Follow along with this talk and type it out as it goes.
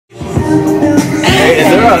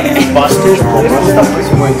busted. Stuff is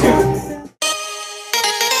going to.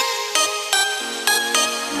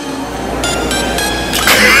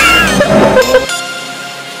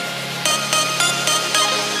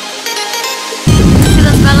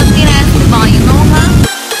 Valentina has the volume over.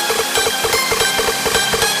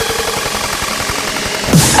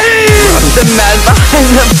 The man behind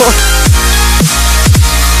the board.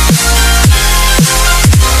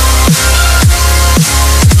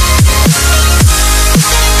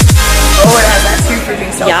 Oh, it has that super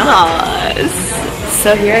big stuff. Yes.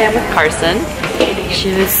 So here I am with Carson.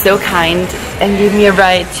 She was so kind and gave me a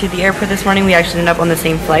ride to the airport this morning. We actually ended up on the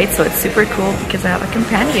same flight, so it's super cool because I have a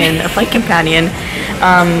companion, a flight companion.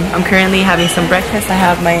 I'm currently having some breakfast. I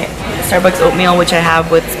have my Starbucks oatmeal, which I have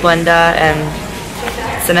with Splenda and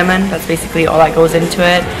cinnamon. That's basically all that goes into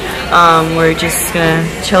it. We're just gonna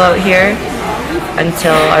chill out here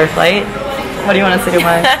until our flight. What do you want to say to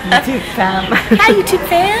my YouTube fam? Hi, YouTube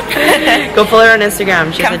fam. Go follow her on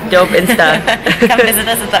Instagram. She has a dope Insta. Come visit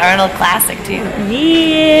us at the Arnold Classic too.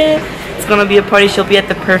 Yeah. It's gonna be a party. She'll be at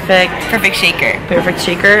the Perfect Shaker. Perfect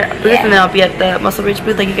Shaker booth, Yeah. and then I'll be at the MuscleRich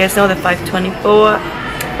booth, like you guys know, the 524.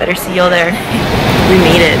 Better see y'all there. We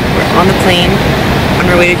made it. We're on the plane. On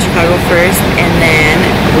our way to Chicago first, and then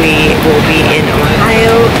we will be in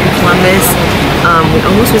Ohio, in Columbus. We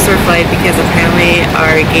almost missed our flight because apparently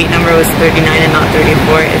our gate number was 39 and not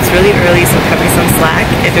 34. It's really early, so cut me some slack.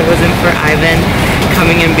 If it wasn't for Ivan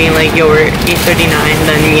coming and being like, yo, we're gate 39,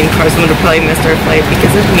 then me and Carson would have probably missed our flight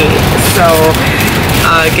because of me. So,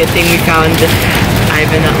 good thing we found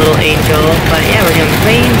Ivan, that little angel. But yeah, we're on the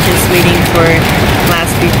plane, just waiting for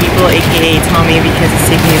last few people, aka Tommy, because it's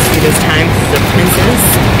taking us through this time. This is a princess,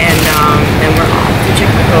 and then we're off to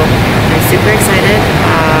Chicago. I'm super excited.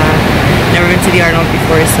 Never been to the Arnold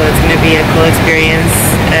before, so it's going to be a cool experience,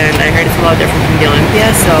 and I heard it's a lot different from the Olympia,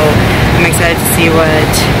 so I'm excited to see what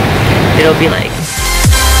it'll be like.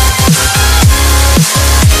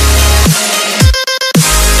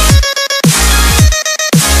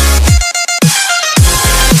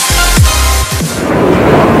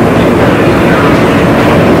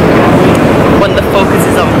 When the focus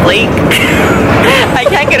is on Blake, I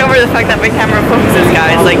can't get over the fact that my camera focuses,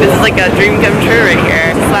 guys. Like, this is like a dream come true right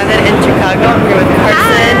here. Just landed in Chicago. I'm here with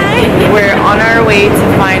Carson. Hi. We're on our way to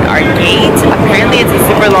find our gate. Apparently it's a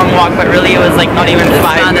super long walk, but really it was like not even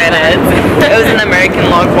 5 minutes. It was an American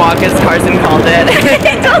long walk, as Carson called it.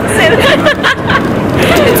 Don't say that.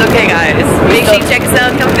 It's okay, guys. Make sure you check us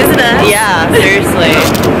out. Come visit us. Yeah, seriously.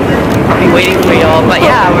 I'll be waiting for y'all. But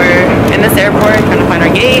yeah, we're in this airport trying to find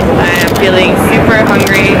our gate. I am feeling super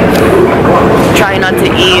hungry. Trying not to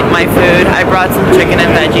eat my food. I brought some chicken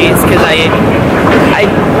and veggies because I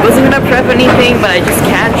wasn't gonna prep anything, but I just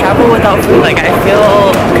can't travel without food. Like, I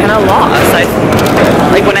feel kind of lost.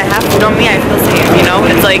 Like when I have food on me, I feel safe. You know,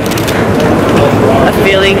 it's like a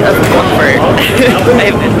feeling of comfort.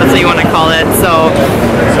 That's what you want to call it. So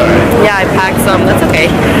yeah, I packed some. That's okay.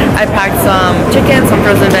 I packed some chicken, some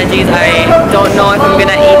frozen veggies. I don't know if I'm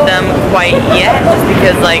gonna eat them quite yet, just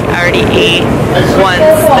because like I already ate once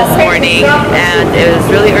this morning and it was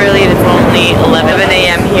really early. It's only 11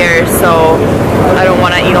 a.m. here, so I don't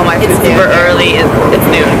want to eat all my food super early. It's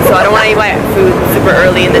noon, so I don't want to eat my food super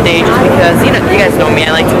early in the day, just because you guys know me.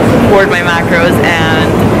 I like to hoard my macros and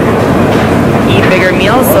eat bigger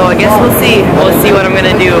meals, so I guess we'll see. We'll see what I'm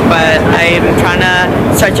gonna do, but I'm trying to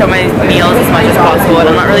stretch out my meals as much as possible, and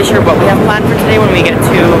I'm not really sure what we have planned for today when we get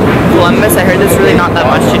to Columbus. I heard there's really not that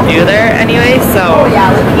much to do there anyway, so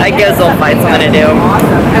I guess I'll find something to do.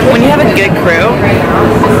 When you have a good crew,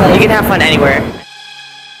 you can have fun anywhere.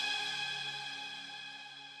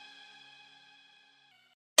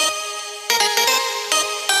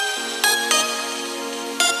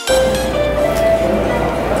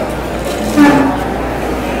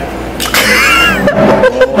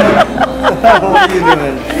 What are you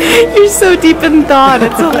doing? You're so deep in thought.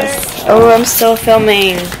 It's hilarious. Oh, I'm still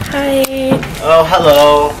filming. Hi. Oh,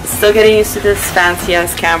 hello. Still getting used to this fancy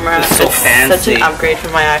ass camera. It's so fancy. Such an upgrade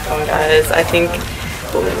from my iPhone, guys. I think.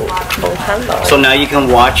 Oh, hello. So now you can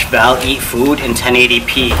watch Val eat food in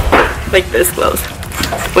 1080p. Like this close,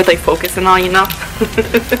 with like focus and all, you know.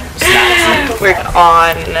 We're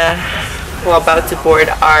on. We're about to board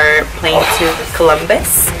our plane to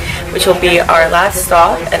Columbus, which will be our last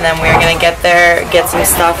stop, and then we're gonna get there, get some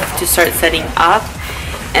stuff to start setting up,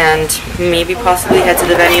 and maybe possibly head to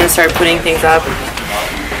the venue and start putting things up,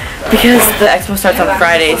 because the expo starts on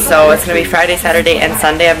Friday, so it's gonna be Friday, Saturday, and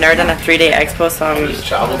Sunday. I've never done a 3-day expo, so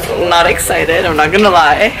I'm not excited. I'm not gonna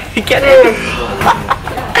lie. Get it?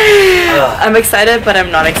 I'm excited, but I'm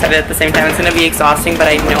not excited at the same time. It's gonna be exhausting, but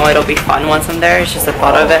I know it'll be fun once I'm there. It's just the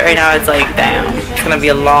thought of it right now. It's like, damn, it's gonna be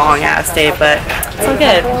a long ass day, but it's all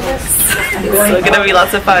good. It's gonna be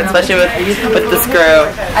lots of fun, especially with this crew.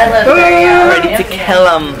 Ready to kill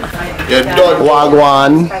them.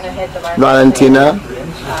 Wagwan, Valentina.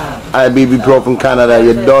 IBB Pro from Canada.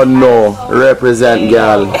 You don't know. Represent,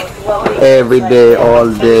 girl. Every day, all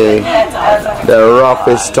day. The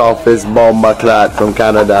roughest, toughest bomber clad from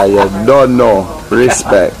Canada. You don't know.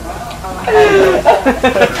 Respect.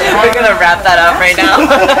 We're gonna wrap that up right now.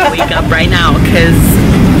 Wake up right now, cause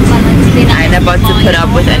I ain't about to put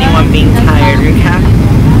up with anyone being tired. Okay?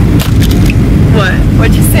 What?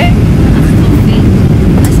 What'd you say?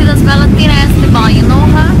 I see this Valentina Esteban. You know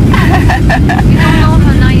her? You don't know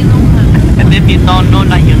her, now you know her. And if you don't know,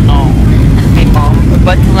 now you know. Hey mom, we're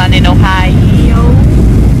about to land in Ohio.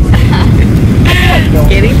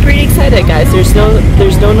 Getting pretty excited, guys. There's no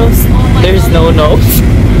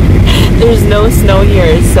snow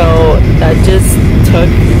here, so that just took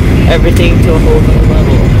everything to a whole new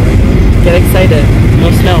level. Get excited.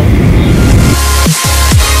 No snow.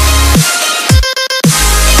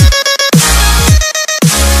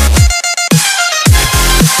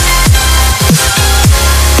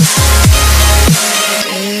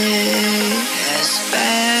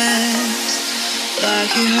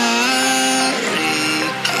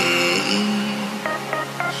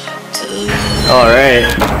 Alright.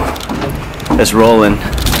 It's rolling.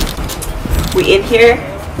 We in here.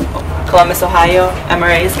 Columbus, Ohio.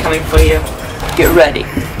 MRA is coming for you. Get ready.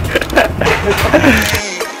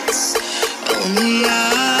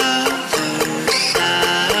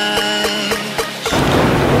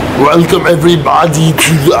 Welcome everybody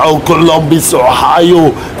to Columbus,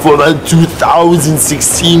 Ohio for the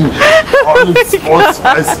 2016 College Sports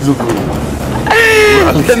Festival.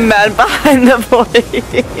 The man behind the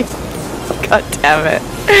voice. God damn it.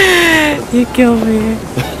 You kill me.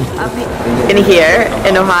 In here,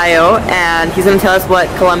 in Ohio, and he's going to tell us what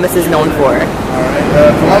Columbus is known for.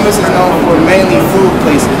 Alright, Columbus is known for mainly food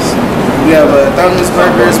places. We have Thurman's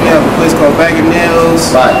Burgers, we have a place called Bag of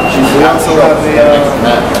Nails. We also have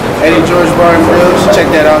Eddie George Bar and Grill. You should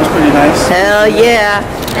check that out, it's pretty nice. Hell yeah.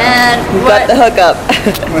 And we got the hookup.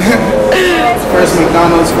 First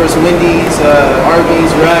McDonald's, first Wendy's,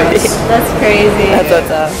 Arby's, Rex. That's crazy. That's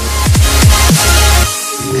what's up.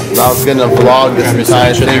 I was gonna vlog this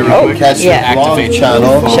entire thing. You can catch the vlog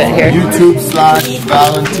channel.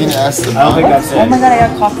 YouTube/Valentina Esteban. Oh my god, I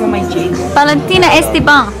got coffee on my jeans. Valentina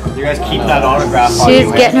Esteban. You guys keep that autograph on She's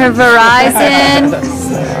you. getting her Verizon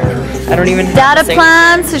I don't even have data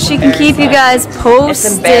plan so she can keep you guys It's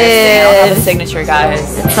posted. embarrassing. I don't have a signature,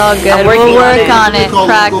 guys. It's all good. I'm We'll working work on on it.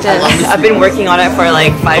 Practice. I've been working on it for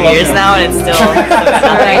like 5 years now, and it's still.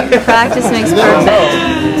 Alright, practice makes perfect.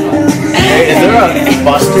 Hey, is there a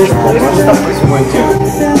Buster's? What's the place we went to?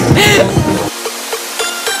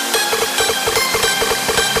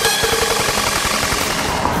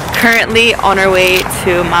 Currently on our way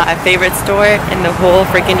to my favorite store in the whole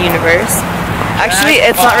freaking universe. Actually,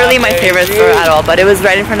 it's not really my favorite store at all, but it was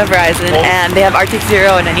right in front of Verizon, and they have Arctic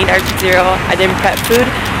Zero, and I need Arctic Zero. I didn't prep food.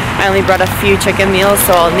 I only brought a few chicken meals,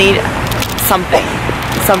 so I'll need something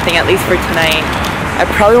at least for tonight. I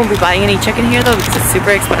probably won't be buying any chicken here though because it's super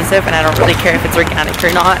expensive, and I don't really care if it's organic or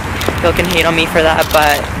not. People can hate on me for that,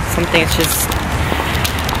 but some things just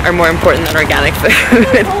are more important than organic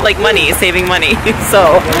food. Like money, saving money.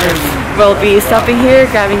 So we'll be stopping here,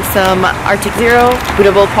 grabbing some Arctic Zero,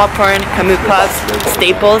 bootable popcorn, Kamut puffs,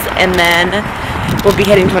 staples, and then we'll be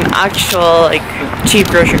heading to an actual like cheap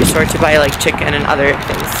grocery store to buy like chicken and other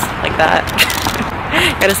things like that.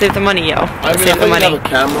 Gotta save the money, yo. Gotta save the money. Have a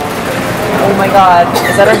camera. Oh my god,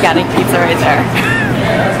 is that organic pizza right there?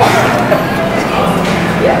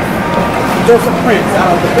 Joseph Prince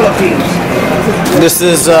out of the Philippines. This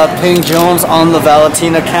is Ping Jones on the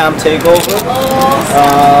Valentina Camp Takeover.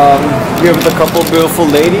 Here with a couple beautiful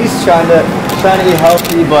ladies trying to eat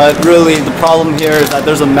healthy, but really the problem here is that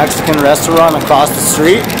there's a Mexican restaurant across the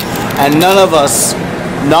street, and none of us,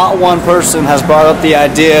 not one person, has brought up the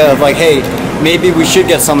idea of like, hey, maybe we should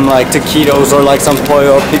get some like taquitos or like some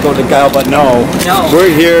pollo pico de gallo, but no. We're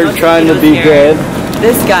here trying to be good.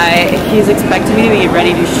 This guy, he's expecting me to be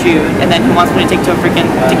ready to shoot, and then he wants me to take to a freaking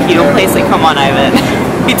taquito place. Like, come on, Ivan.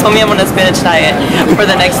 He told me I'm on a spinach diet for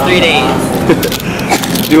the next 3 days.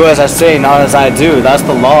 Do as I say, not as I do. That's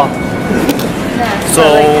the law. So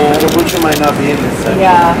Kombucha might not be in this section.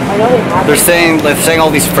 Yeah, I know they have they're saying all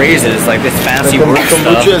these phrases like this fancy word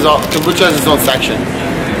stuff. Kombucha has its own section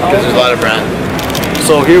because there's a lot of brand.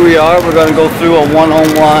 So here we are. We're gonna go through a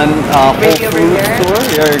one-on-one Whole Maybe over Foods here? tour.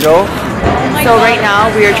 There you go. So right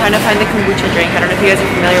now we are trying to find the kombucha drink. I don't know if you guys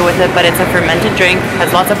are familiar with it, but it's a fermented drink,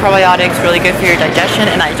 has lots of probiotics, really good for your digestion,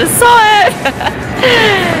 and I just saw it!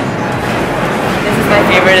 This is my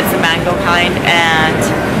favorite, it's the mango kind, and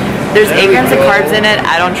there's 8 grams of carbs in it.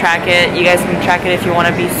 I don't track it. You guys can track it if you want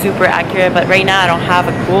to be super accurate, but right now I don't have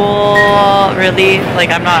a goal, really.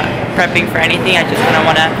 Like, I'm not prepping for anything, I just kind of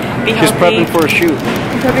want to be healthy. Just prepping for a shoot.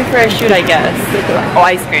 I'm prepping for a shoot, I guess. Oh,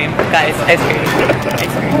 ice cream, guys, ice cream.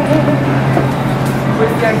 Ice cream.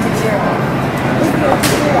 Where's the Arctic Zero?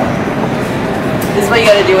 This is what you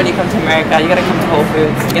gotta do when you come to America. You gotta come to Whole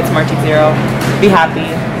Foods, get some Arctic Zero, be happy.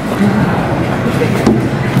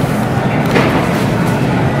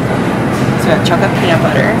 So we have chocolate peanut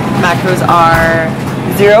butter. Macros are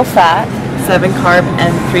 0 fat, 7 carb, and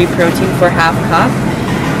 3 protein for half cup.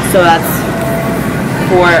 So that's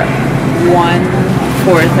for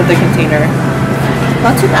 1/4 of the container.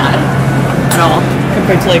 Not too bad at all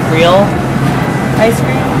compared to like real ice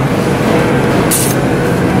cream.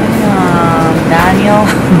 Daniel.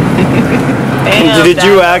 Damn, Did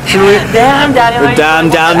you actually? Damn, Daniel. Damn,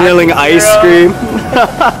 Danieling ice cream.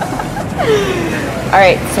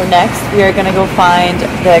 Alright, so next we are gonna go find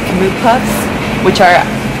the Kamut Puffs, which are a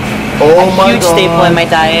huge staple in my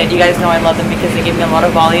diet. You guys know I love them because they give me a lot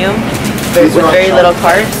of volume with very little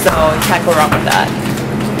carbs, so you can't go wrong with that.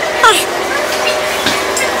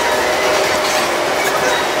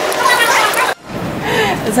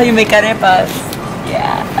 That's how you make arepas.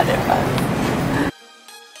 Yeah, arepas.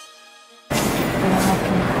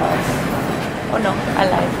 Oh no, I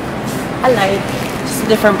lied. Just a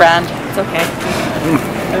different brand. It's okay.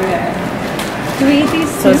 Okay. Do we eat these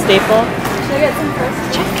So staple. Should I get some first?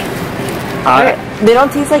 Check. They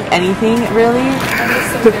don't taste like anything really.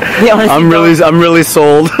 I'm really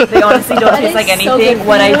sold. They honestly don't taste like so anything. good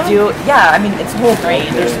What for I you. do, yeah, I mean it's whole grain.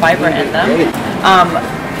 There's fiber in them.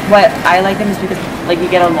 What I like them is because like you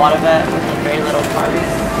get a lot of it with like very little carbs.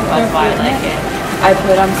 That's why I like it. I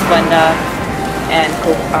put Splenda and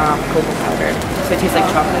cocoa powder, so it tastes like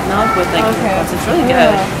chocolate milk with like puffs. It's really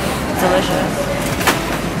good. It's delicious.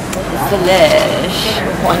 It's delish.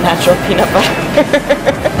 One natural peanut butter.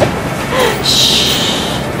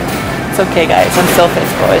 Shh. It's okay, guys. I'm still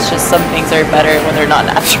fiscal. It's just some things are better when they're not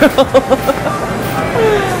natural.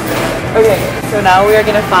 Okay, so now we are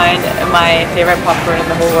gonna find my favorite popcorn in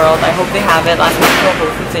the whole world. I hope they have it. Last week at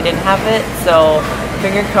Whole Foods they didn't have it, so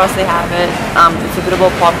finger crossed they have it. It's a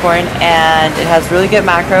beautiful popcorn and it has really good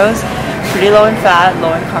macros, pretty low in fat,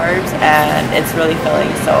 low in carbs, and it's really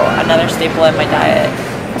filling. So another staple in my diet.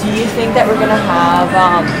 Do you think that we're gonna have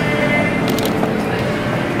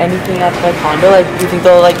anything at the condo? Like, do you think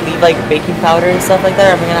they'll like leave like baking powder and stuff like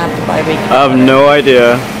that, or are we gonna have to buy baking powder? I have no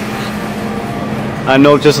idea. I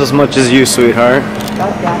know just as much as you, sweetheart.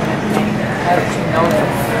 God damn it, I actually know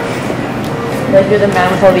this. Like you're the man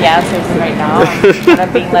with all the answers right now. And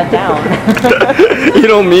I'm being let down. You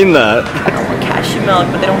don't mean that. I don't want cashew milk,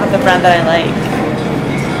 but they don't have the brand that I like.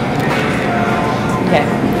 Okay,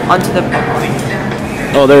 onto the popcorn.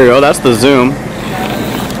 Oh, there you go. That's the zoom.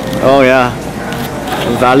 Oh yeah.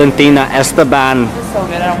 Valentina Esteban. This is so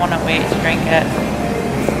good. I don't want to wait to drink it.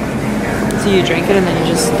 So you drink it and then you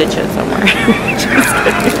just ditch it somewhere. Just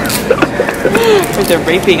kidding. Like they're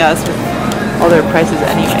raping us with all their prices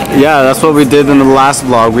anyway. Yeah, that's what we did in the last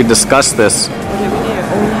vlog. We discussed this. What did we do?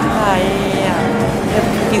 Oh yeah. They have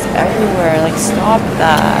cookies everywhere. Like stop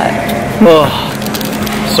that.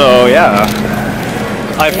 So yeah.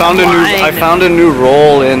 I found a new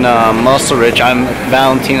role in MuscleRich. I'm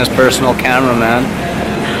Valentina's personal cameraman.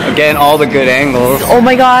 Again, all the good angles. Oh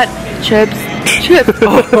my god, chips.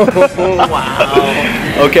 Oh,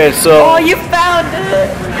 wow. Okay, so. Oh, you found it.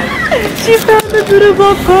 She found the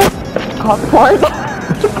beautiful popcorn.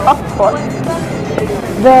 Popcorn.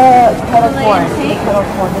 The kettle corn. Do they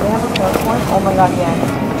have a kettle corn? Oh my god, yeah.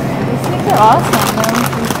 These things are awesome.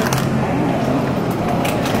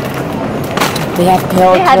 They have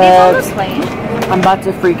kale They had these on chips. display. I'm about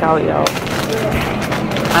to freak out, yo.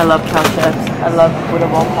 I love kale chips. I love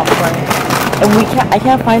Buddha-bowl popcorn. And I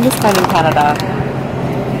can't find this kind in Canada.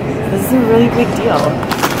 This is a really big deal.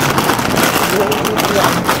 Really big deal.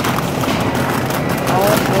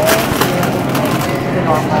 Oh, the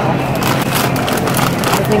normal.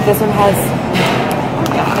 I think this one has.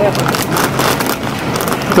 Yeah,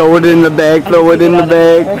 Throw it in the bag, throw it in the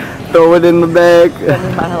bag, throw it in the bag.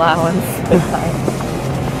 spending my allowance. It's fine.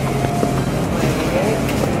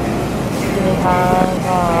 They have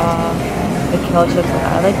the kale chips.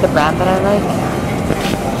 I like the brand that I like.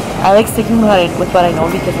 I like sticking with what I know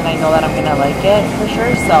because then I know that I'm gonna like it for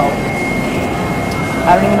sure. So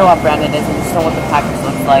I don't even know what brand it is. I just know what the package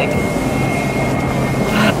looks like.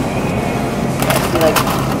 like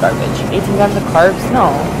garbage. 18 grams of carbs?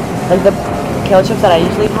 No. Like the kale chips that I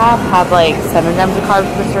usually have like 7 grams of carbs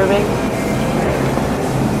per serving.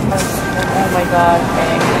 Oh my god,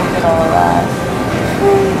 okay. Look at all of that.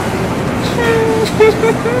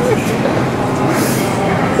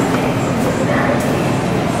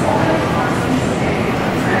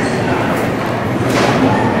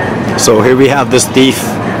 So here we have this thief.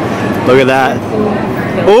 Look at that.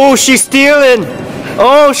 Oh, she's stealing!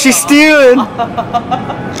 Oh, she's stealing!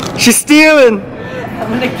 She's stealing! I'm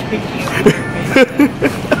gonna kick you.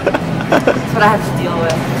 That's what I have to deal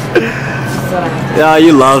with. That's what I have to Yeah,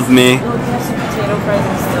 you love me. Oh, we have some potato fries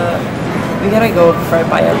and stuff. We gotta go before I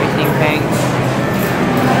buy everything, Pang.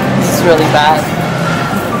 This is really bad.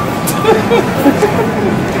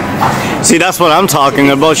 See, that's what I'm talking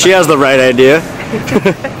about. She has the right idea.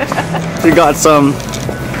 We got some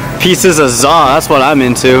pieces of za. That's what I'm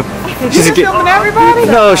into. She's filming everybody?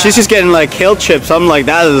 No, she's just getting like kale chips. I'm like,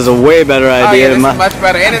 that is a way better idea. Oh yeah, this is much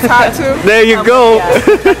better, and it's hot too. There you go. Yeah.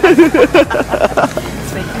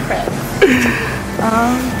 Let's make new friends.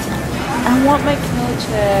 I want my kale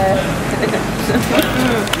chip.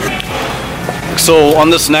 So on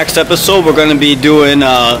this next episode, we're gonna be doing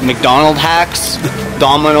McDonald's hacks,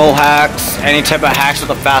 Domino hacks, any type of hacks with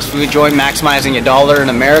a fast food joint, maximizing your dollar in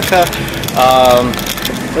America.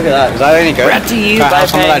 Look at that. Is that any good? Brought to you Can I by have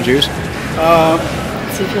some of that Faves. juice?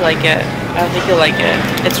 See if you like it. I think you'll like it.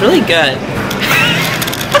 It's really good.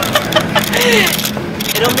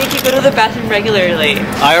 It'll make you go to the bathroom regularly.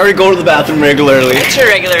 I already go to the bathroom regularly. Extra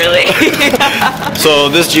regularly. So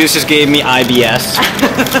this juice just gave me IBS.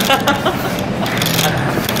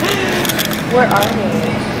 Where are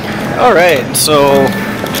they? Alright, so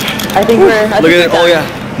I think we're. look at it. Oh yeah.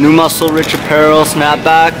 New MuscleRich apparel,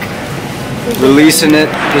 snapback. Releasing it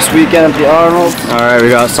this weekend at the Arnold. Alright, we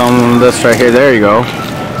got some of this right here. There you go.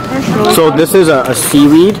 So this is a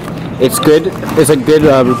seaweed. It's good. It's a good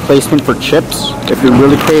replacement for chips if you're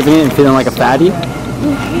really craving it and feeling like a fatty.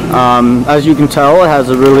 As you can tell, it has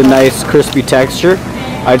a really nice crispy texture.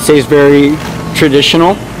 I'd say it's very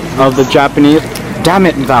traditional of the Japanese. Damn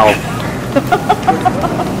it, Val.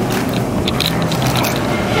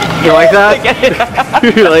 You like that?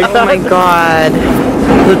 You like that? Oh my god.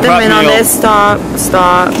 Put them Prep in on meal. this. Stop.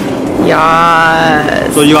 Stop.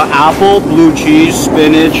 Yes. So you got apple, blue cheese,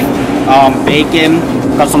 spinach, bacon.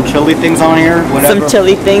 Got some chili things on here. Whatever. Some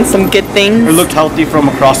chili things, some good things. It looked healthy from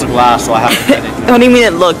across the glass, so I have to get it. What do you mean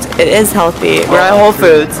it looked? It is healthy. We're at Whole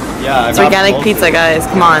Foods. Yeah, It's organic pizza, guys.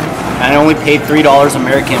 Come on. And I only paid $3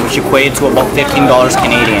 American, which equated to about $15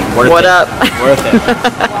 Canadian. Worth What it. up? Worth it.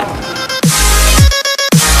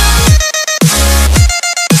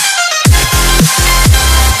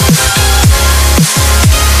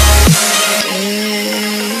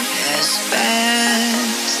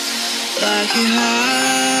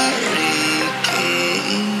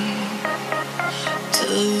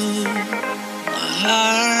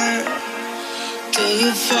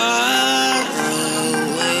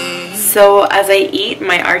 So as I eat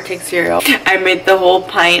my Arctic cereal, I made the whole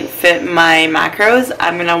pint fit my macros.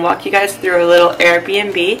 I'm gonna walk you guys through a little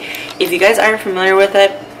Airbnb. If you guys aren't familiar with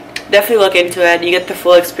it, definitely look into it. You get the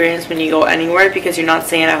full experience when you go anywhere because you're not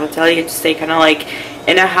staying at a hotel. You get to stay kind of like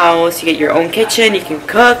in a house. You get your own kitchen. You can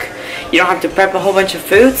cook. You don't have to prep a whole bunch of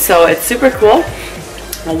food. So it's super cool.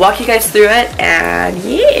 I'll walk you guys through it, and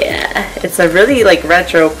yeah, it's a really like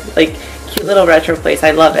retro, like cute little retro place.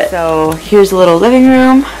 I love it. So here's a little living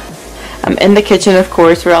room. I'm in the kitchen, of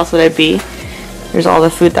course. Where else would I be? Here's all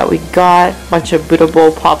the food that we got. Bunch of Buddha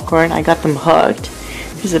Bowl popcorn. I got them hooked.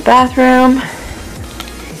 Here's the bathroom.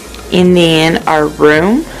 And then our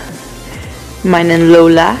room. Mine and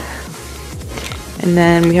Lola. And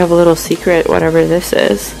then we have a little secret, whatever this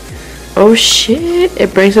is. Oh shit,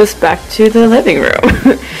 it brings us back to the living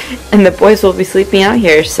room. And the boys will be sleeping out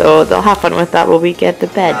here, so they'll have fun with that while we get to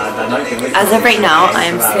bed. As of right now, I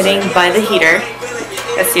am sitting by the heater.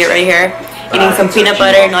 You see it right here. Eating some peanut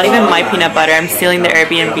butter, not even my peanut butter. I'm stealing the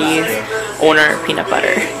Airbnb's owner peanut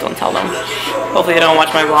butter. Don't tell them. Hopefully they don't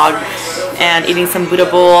watch my vlog. And eating some Buddha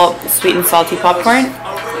Bowl sweet and salty popcorn.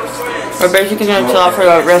 We're basically going to chill out for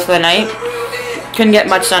the rest of the night. Couldn't get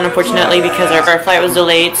much done, unfortunately, because our flight was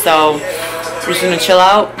delayed, so we're just gonna chill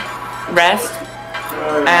out, rest,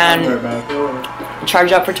 and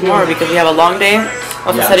charge up for tomorrow because we have a long day,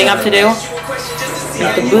 lots of setting up to do.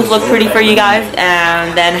 Make the booth look pretty for you guys,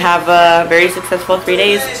 and then have a very successful 3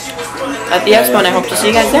 days at the expo, and I hope to see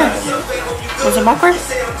you guys there. Want some popcorn?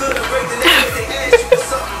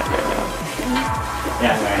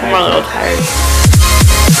 I'm a little tired.